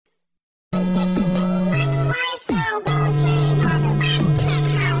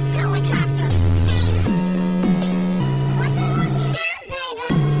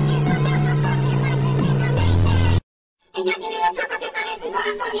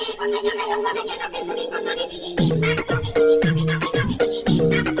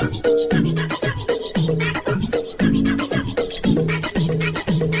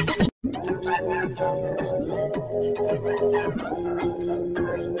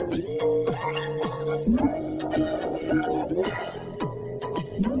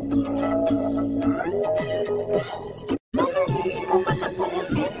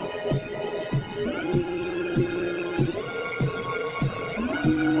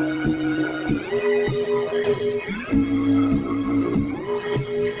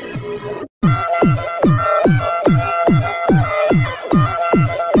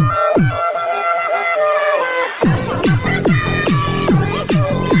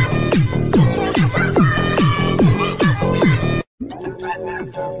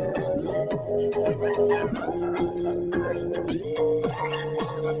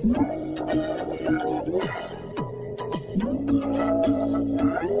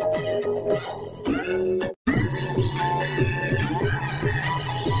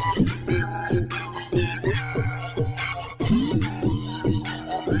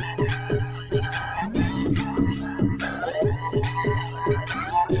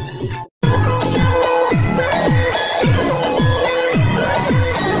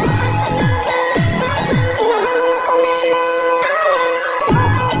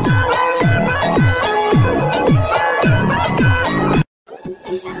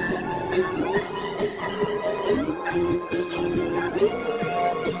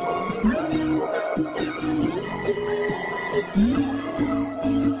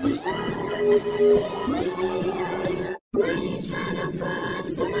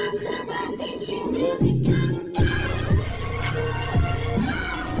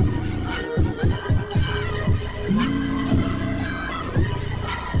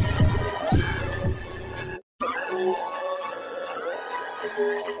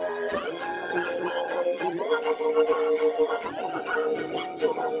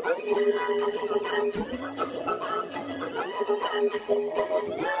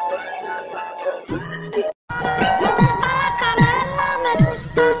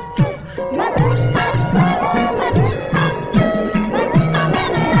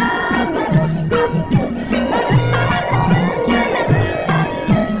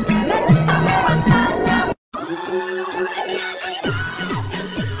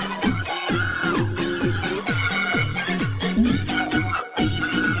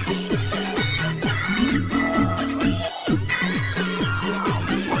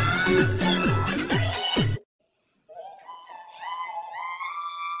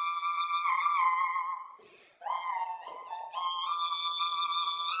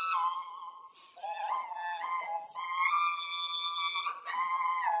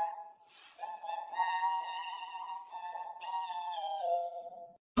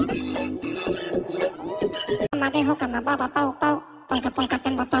Dijo que me va a dar pau pau, porque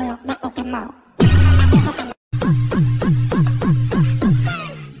tengo todos los dedos quemados.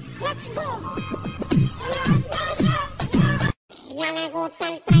 Ya le gusta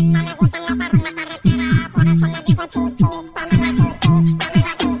el tren, no le gustan los carros en la carretera, por eso le digo a Chuchu, dame la Chuchu, dame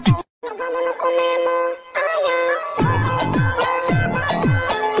la Chuchu. Nos vamos, nos comemos,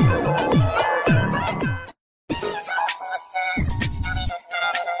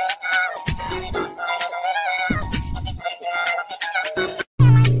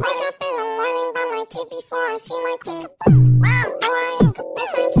 before I see my thing. Wow, boy,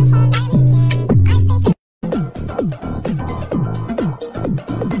 this ain't too fun, baby king. I think it.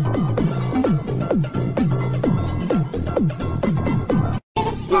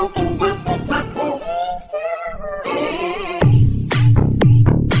 It's smoking, that's what that is.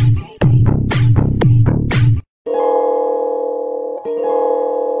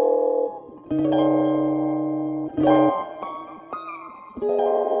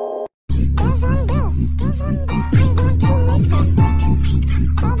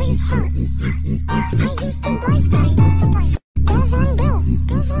 All these hearts, I used to break them. Bills on bills,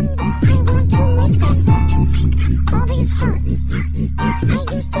 I want to make them. All these hearts, I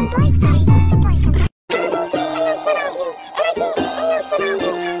used to break them. I don't sleep enough without you, and I can't eat enough without you. If you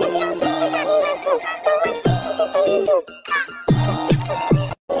don't sleep, it's not enough too. Don't like sneaky shit that you do.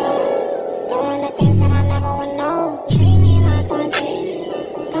 Don't wanna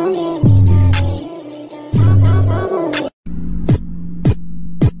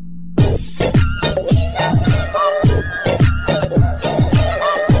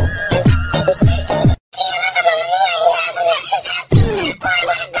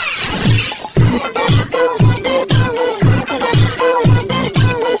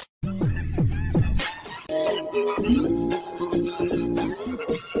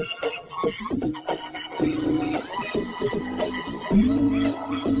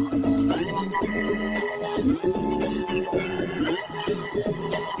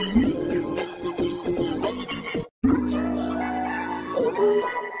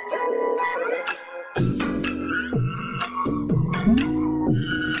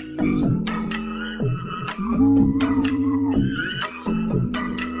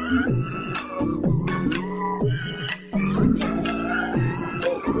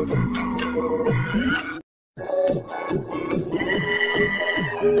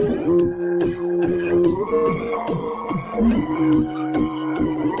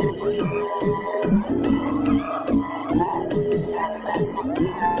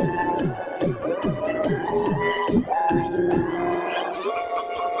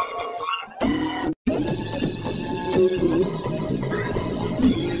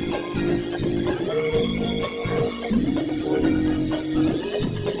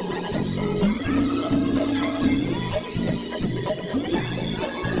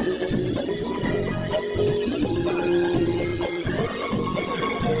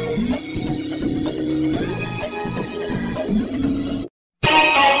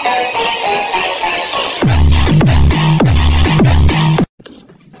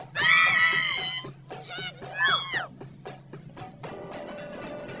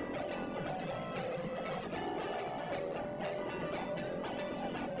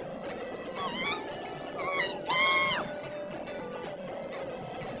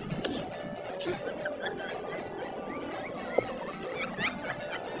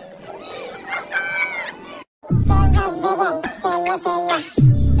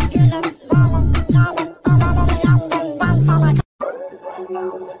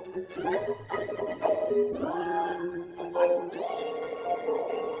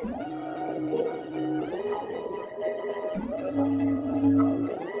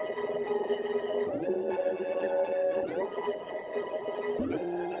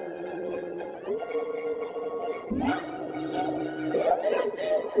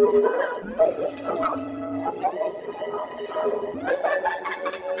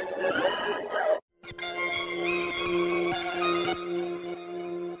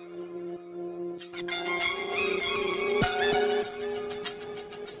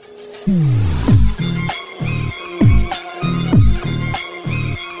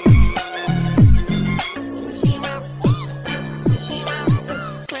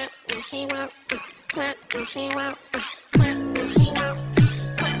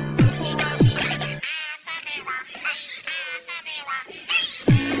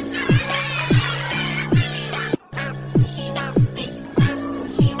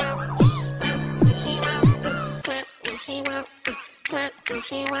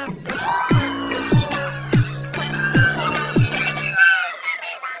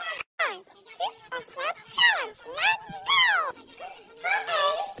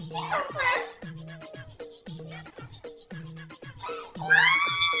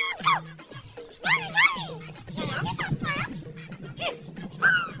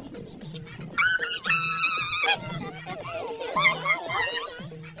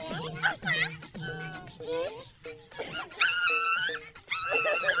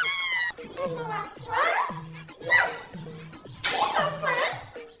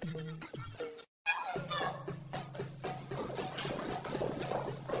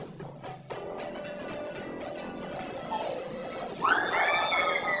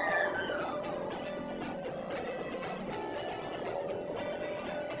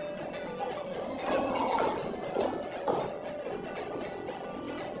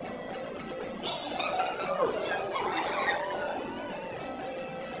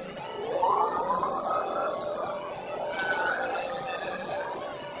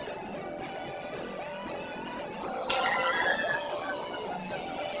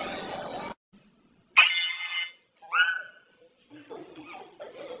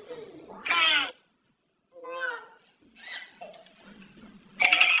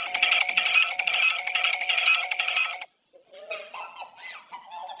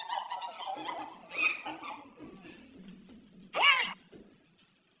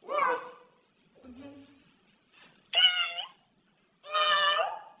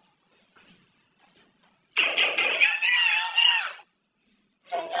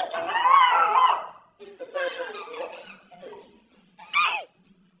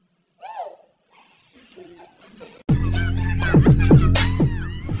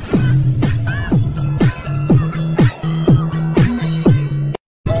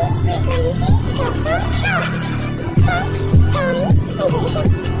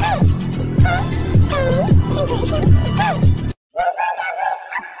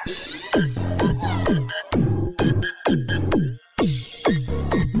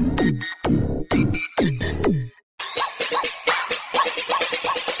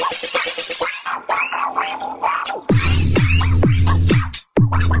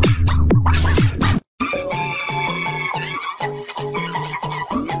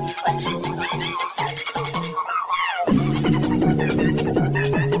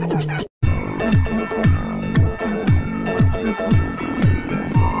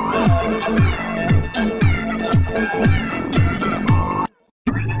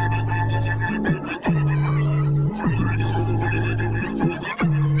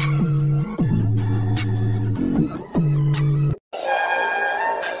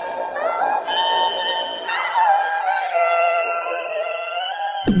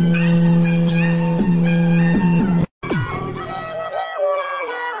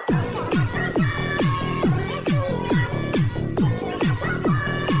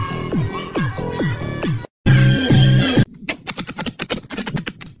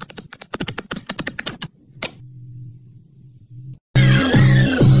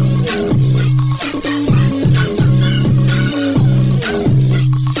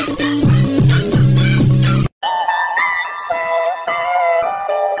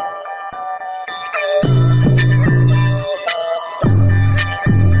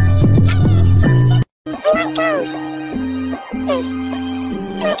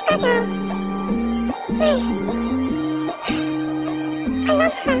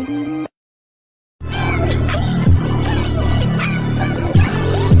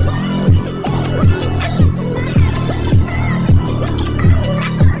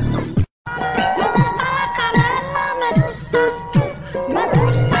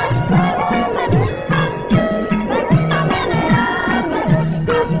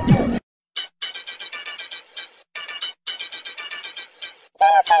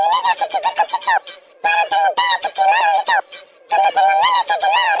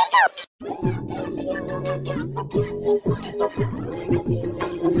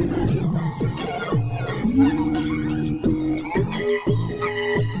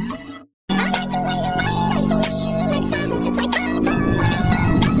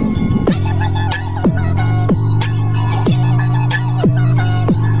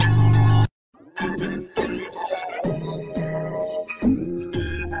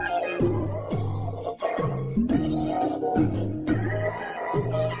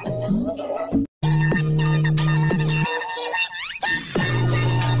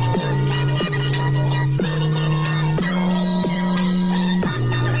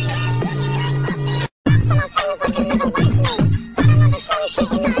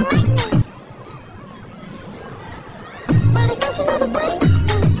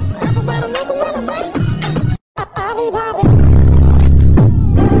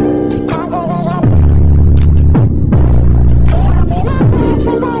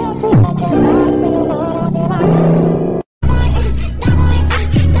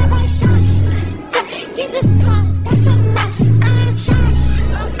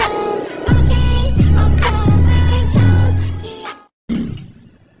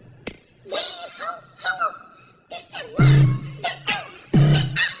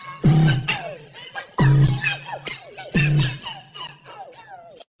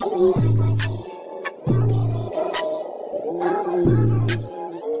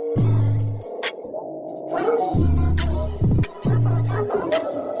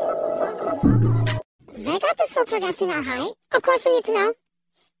Forecasting our height. Of course we need to know.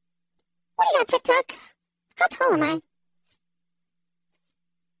 What do you got, TikTok? How tall am I?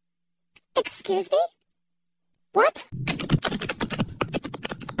 Excuse me? What?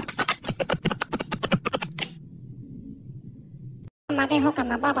 Me dijo que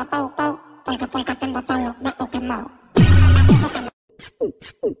me va a dar pau pau porque tengo todos los dedos quemados.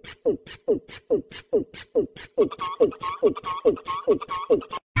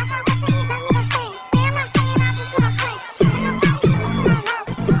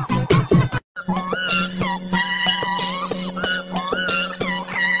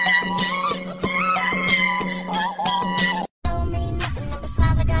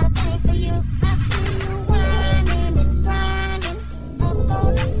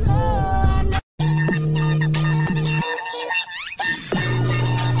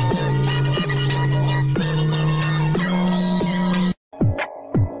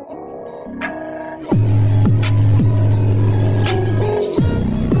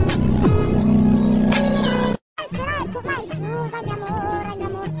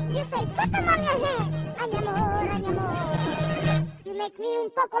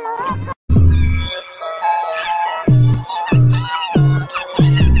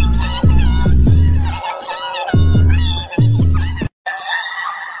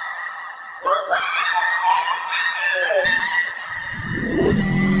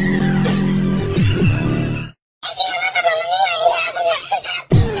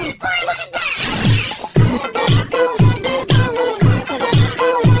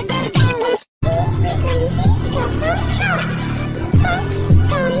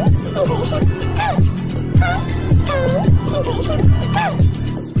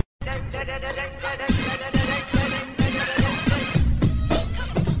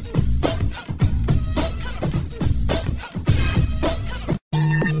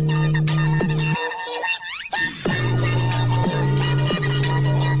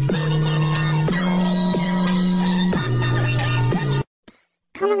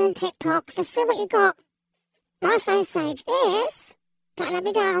 Let's see what you got. My face sage is... Don't let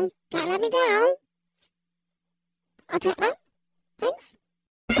me down. Don't let me down. I'll take that. Thanks.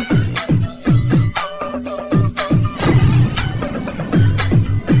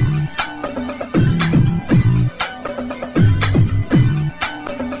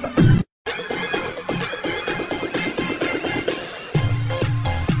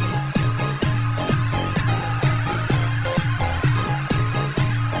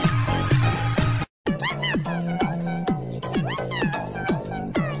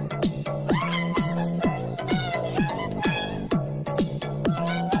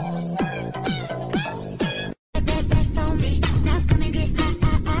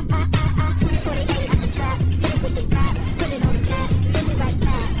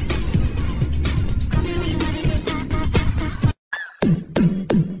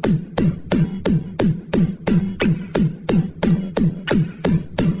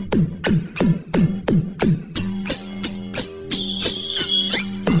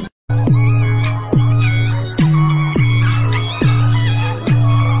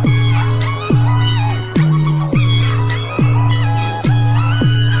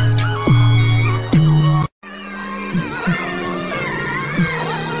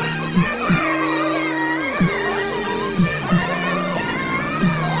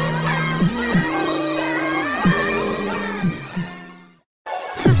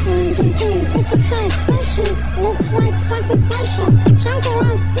 It's a sky special, looks like something special.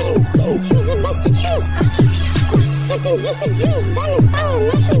 Chocolate steam, choose the best to choose. Second juicy juice, then it's our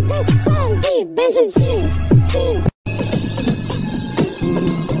mention this song, the Benjamin team.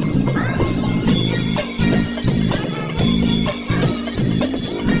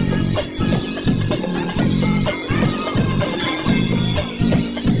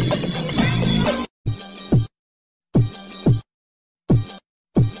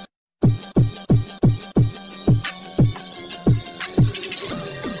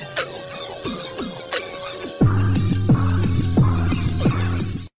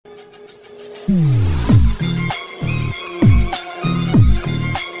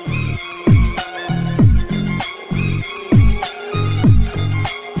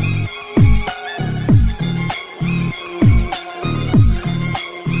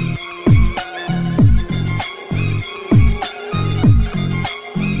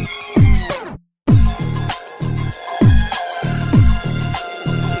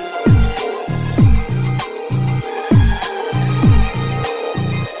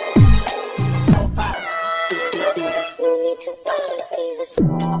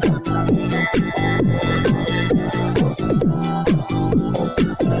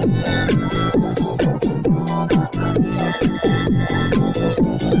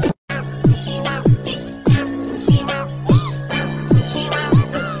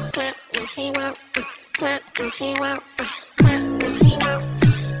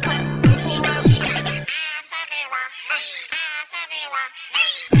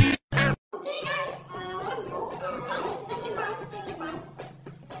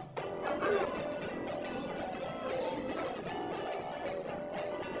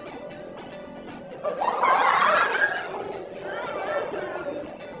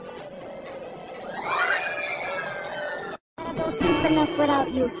 I don't sleep enough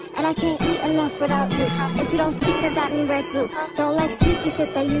without you, and I can't eat enough without you. If you don't speak, does that mean we're through? Don't like sneaky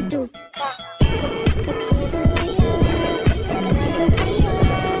shit that you do.